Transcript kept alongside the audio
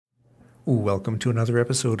Welcome to another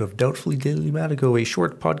episode of Doubtfully Daily Madigo, a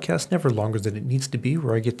short podcast never longer than it needs to be,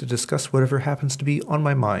 where I get to discuss whatever happens to be on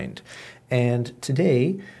my mind. And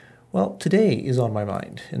today is on my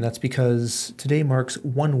mind, and that's because today marks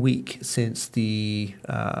 1 week since the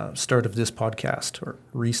start of this podcast, or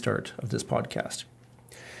restart of this podcast.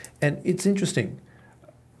 And it's interesting.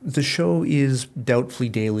 The show is doubtfully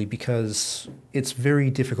daily because it's very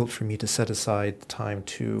difficult for me to set aside the time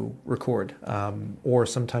to record. Or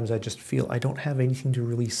sometimes I just feel I don't have anything to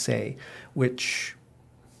really say, which,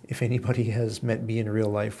 if anybody has met me in real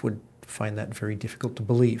life, would find that very difficult to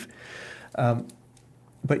believe.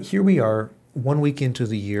 But here we are, 1 week into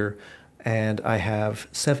the year, and I have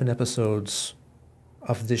 7 episodes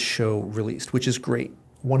of this show released, which is great.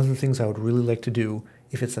 One of the things I would really like to do,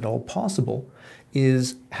 if it's at all possible,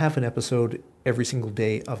 is have an episode every single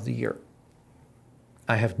day of the year.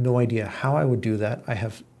 I have no idea how I would do that. I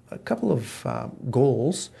have a couple of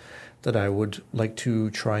goals that I would like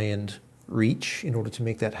to try and reach in order to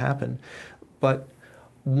make that happen. But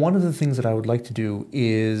one of the things that I would like to do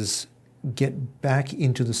is get back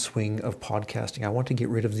into the swing of podcasting. I want to get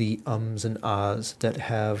rid of the ums and ahs that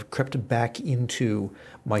have crept back into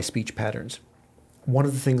my speech patterns. One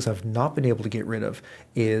of the things I've not been able to get rid of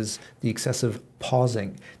is the excessive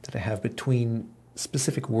pausing that I have between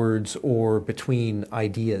specific words or between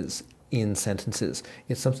ideas in sentences.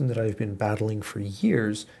 It's something that I've been battling for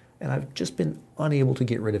years, and I've just been unable to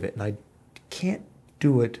get rid of it. And I can't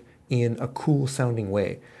do it in a cool sounding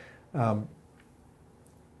way.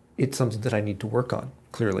 It's something that I need to work on,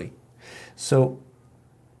 clearly. So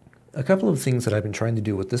a couple of things that I've been trying to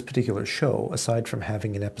do with this particular show, aside from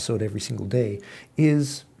having an episode every single day,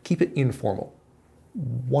 is keep it informal.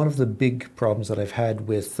 One of the big problems that I've had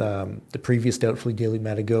with the previous Doubtfully Daily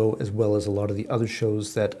Madigo, as well as a lot of the other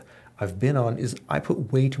shows that I've been on, is I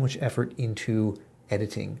put way too much effort into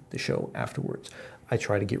editing the show afterwards. I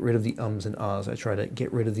try to get rid of the ums and ahs. I try to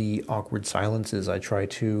get rid of the awkward silences. I try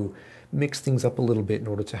to mix things up a little bit in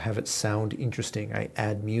order to have it sound interesting. I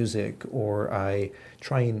add music, or I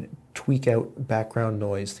try and tweak out background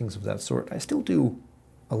noise, things of that sort. I still do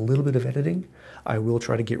a little bit of editing. I will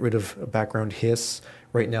try to get rid of background hiss.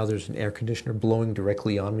 Right now there's an air conditioner blowing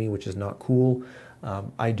directly on me, which is not cool.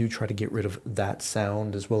 I do try to get rid of that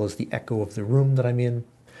sound as well as the echo of the room that I'm in.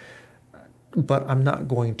 But I'm not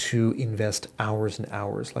going to invest hours and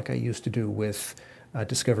hours like I used to do with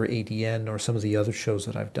Discover ADN or some of the other shows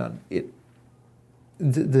that I've done.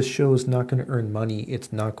 The show is not going to earn money.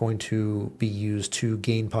 It's not going to be used to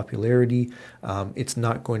gain popularity. It's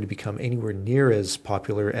not going to become anywhere near as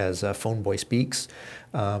popular as Phone Boy Speaks,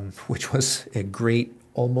 which was a great,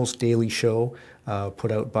 almost daily show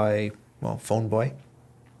put out by, Phone Boy.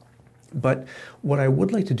 But what I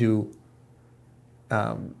would like to do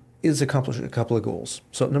is accomplish a couple of goals.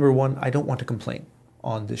 So number one, I don't want to complain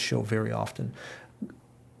on this show very often.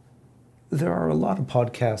 There are a lot of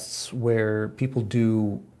podcasts where people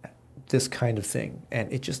do this kind of thing,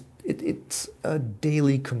 and it's a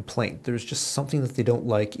daily complaint. There's just something that they don't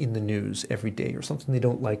like in the news every day, or something they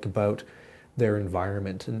don't like about their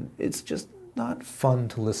environment, and it's just not fun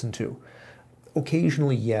to listen to.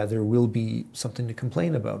 Occasionally, yeah, there will be something to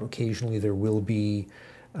complain about. Occasionally, there will be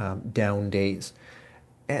down days.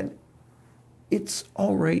 And it's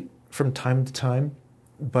all right from time to time,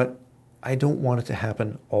 but I don't want it to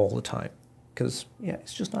happen all the time because,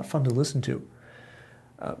 it's just not fun to listen to.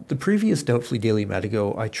 The previous Doubtfully Daily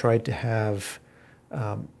Madigo, I tried to have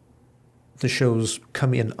the shows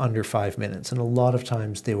come in under 5 minutes, and a lot of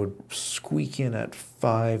times they would squeak in at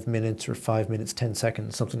 5 minutes or 5 minutes, 10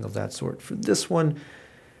 seconds, something of that sort. For this one,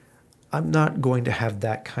 I'm not going to have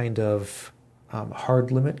that kind of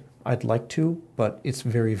hard limit. I'd like to, but it's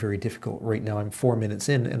very, very difficult. Right now I'm 4 minutes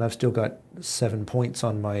in, and I've still got 7 points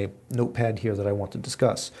on my notepad here that I want to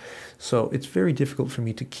discuss. So it's very difficult for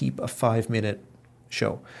me to keep a 5-minute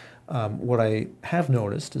show. What I have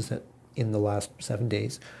noticed is that in the last 7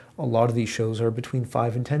 days, a lot of these shows are between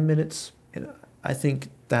 5 and 10 minutes, and I think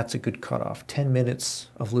that's a good cutoff. 10 minutes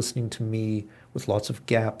of listening to me with lots of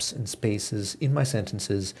gaps and spaces in my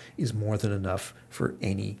sentences is more than enough for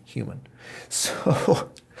any human. So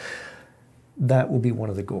that will be one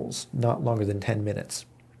of the goals, not longer than 10 minutes,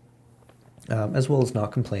 as well as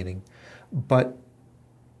not complaining. But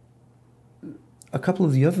a couple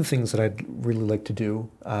of the other things that I'd really like to do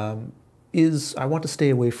is I want to stay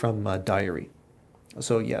away from diary.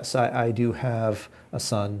 So yes, I do have a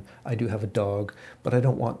son, I do have a dog, but I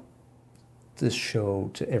don't want this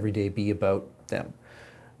show to every day be about them.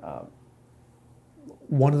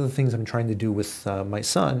 One of the things I'm trying to do with my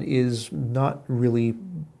son is not really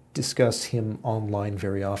discuss him online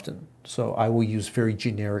very often. So I will use very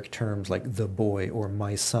generic terms like the boy or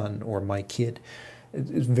my son or my kid.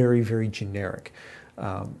 It's very, very generic.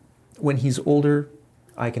 When he's older,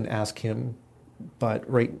 I can ask him, but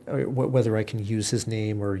whether I can use his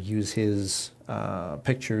name or use his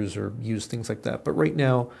pictures or use things like that. But right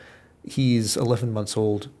now, he's 11 months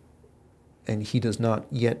old, and he does not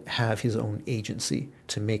yet have his own agency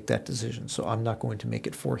to make that decision. So I'm not going to make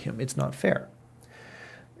it for him. It's not fair.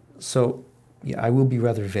 So yeah, I will be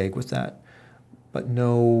rather vague with that, but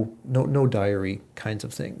no diary kinds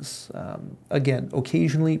of things. Again,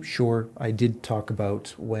 occasionally, sure, I did talk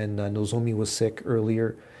about when Nozomi was sick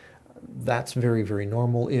earlier. That's very, very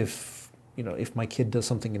normal. If my kid does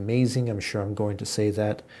something amazing, I'm sure I'm going to say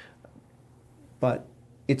that, but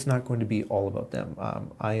it's not going to be all about them.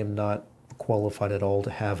 I am not qualified at all to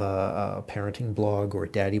have a parenting blog or a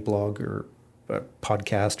daddy blog or a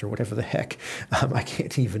podcast or whatever the heck. I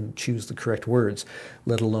can't even choose the correct words,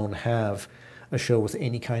 let alone have a show with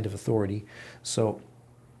any kind of authority. So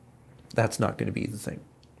that's not going to be the thing.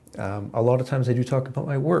 A lot of times I do talk about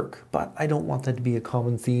my work, but I don't want that to be a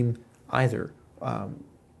common theme either.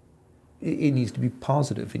 It needs to be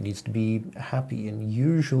positive. It needs to be happy. And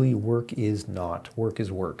usually work is not. Work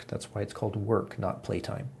is work. That's why it's called work, not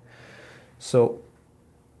playtime. So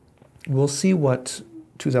we'll see what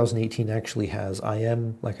 2018 actually has. I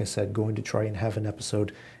am, like I said, going to try and have an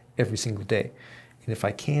episode every single day. And if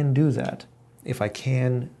I can do that, if I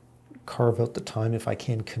can carve out the time, if I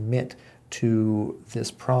can commit to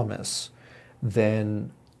this promise,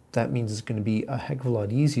 then that means it's going to be a heck of a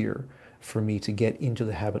lot easier for me to get into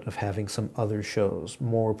the habit of having some other shows,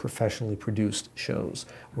 more professionally produced shows,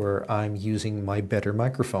 where I'm using my better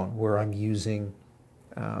microphone, where I'm using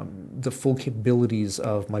the full capabilities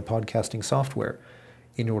of my podcasting software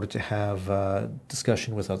in order to have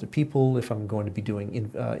discussion with other people. If I'm going to be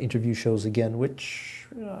doing interview shows again, which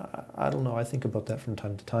I don't know, I think about that from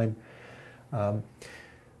time to time,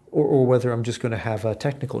 or whether I'm just going to have a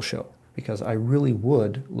technical show, because I really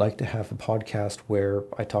would like to have a podcast where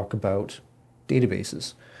I talk about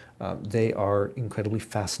databases. They are incredibly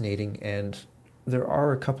fascinating, and there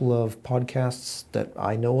are a couple of podcasts that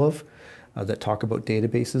I know of that talk about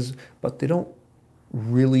databases, but they don't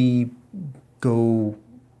really go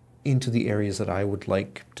into the areas that I would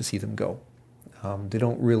like to see them go. They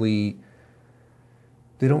don't really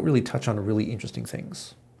touch on really interesting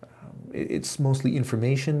things. It's mostly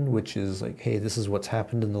information, which is like, hey, this is what's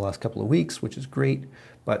happened in the last couple of weeks, which is great,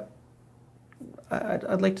 but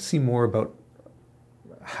I'd like to see more about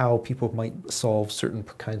how people might solve certain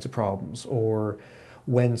kinds of problems, or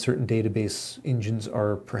when certain database engines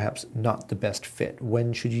are perhaps not the best fit.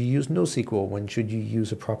 When should you use NoSQL? When should you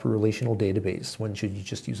use a proper relational database? When should you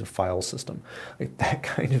just use a file system? Like that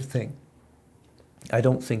kind of thing. I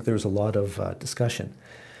don't think there's a lot of discussion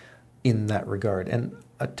in that regard. And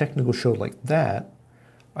a technical show like that,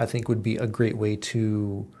 I think, would be a great way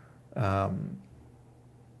to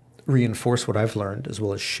reinforce what I've learned, as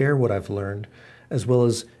well as share what I've learned, as well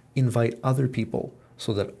as invite other people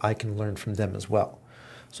so that I can learn from them as well.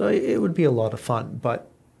 So it would be a lot of fun, but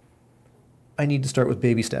I need to start with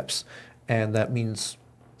baby steps. And that means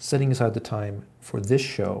setting aside the time for this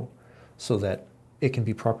show so that it can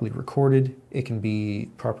be properly recorded, it can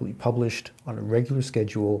be properly published on a regular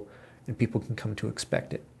schedule, and people can come to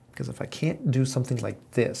expect it. Because if I can't do something like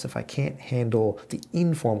this, if I can't handle the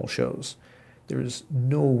informal shows, there's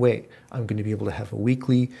no way I'm going to be able to have a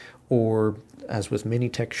weekly, or as with many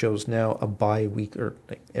tech shows now, a bi-week, or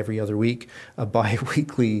like every other week, a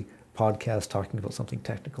bi-weekly podcast talking about something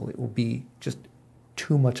technical. It will be just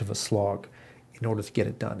too much of a slog in order to get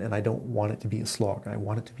it done. And I don't want it to be a slog. I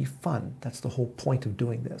want it to be fun. That's the whole point of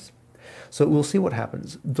doing this. So we'll see what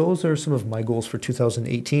happens. Those are some of my goals for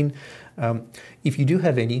 2018. If you do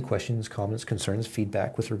have any questions, comments, concerns,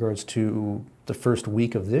 feedback with regards to the first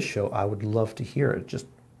week of this show, I would love to hear it. Just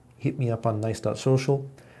hit me up on nice.social.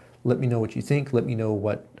 Let me know what you think. Let me know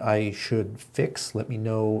what I should fix. Let me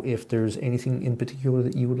know if there's anything in particular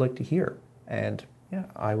that you would like to hear. And yeah,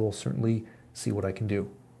 I will certainly see what I can do.